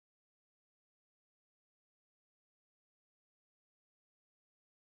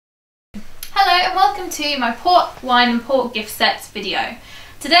Hello and welcome to my port, wine and port gift sets video.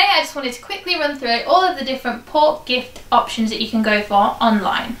 Today I just wanted to quickly run through all of the different port gift options that you can go for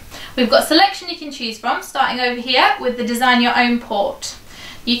online. We've got a selection you can choose from, starting over here with the design your own port.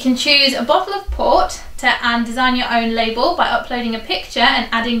 You can choose a bottle of port and design your own label by uploading a picture and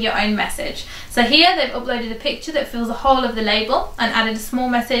adding your own message. So here they've uploaded a picture that fills the whole of the label and added a small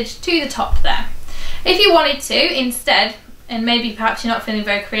message to the top there. If you wanted to instead, and maybe perhaps you're not feeling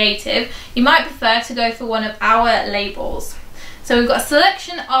very creative, you might prefer to go for one of our labels. So we've got a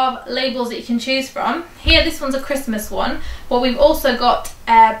selection of labels that you can choose from. Here this one's a Christmas one, but we've also got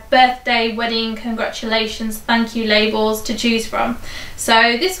birthday, wedding, congratulations, thank you labels to choose from.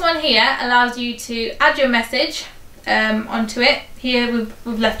 So this one here allows you to add your message onto it. Here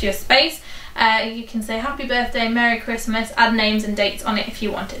we've left you a space. You can say happy birthday, Merry Christmas, add names and dates on it if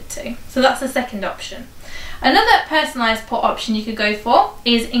you wanted to. So that's the second option. Another personalised port option you could go for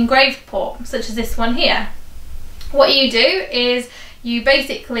is engraved port, such as this one here. What you do is you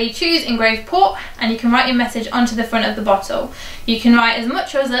basically choose engraved port and you can write your message onto the front of the bottle. You can write as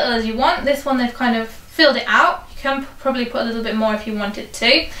much or as little as you want. This one they've kind of filled it out. You can probably put a little bit more if you wanted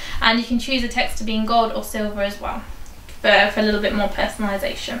to, and you can choose the text to be in gold or silver as well for a little bit more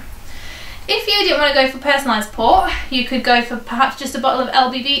personalisation. If you didn't want to go for personalised port, you could go for perhaps just a bottle of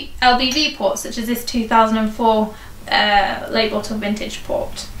LBV port, such as this 2004 label to vintage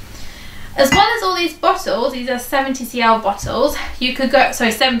port. As well as all these bottles, these are 70cl bottles, you could go,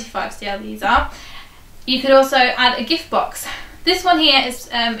 sorry, 75cl these are, you could also add a gift box. This one here is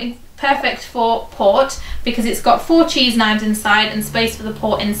perfect for port because it's got 4 cheese knives inside and space for the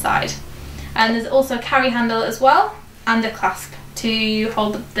port inside. And there's also a carry handle as well and a clasp to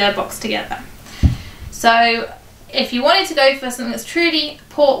hold the box together. So if you wanted to go for something that's truly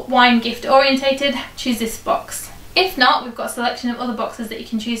port wine gift orientated, choose this box. If not, we've got a selection of other boxes that you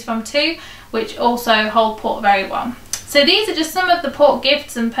can choose from too, which also hold port very well. So these are just some of the port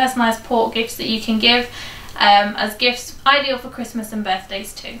gifts and personalised port gifts that you can give as gifts, ideal for Christmas and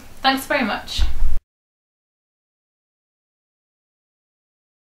birthdays too. Thanks very much.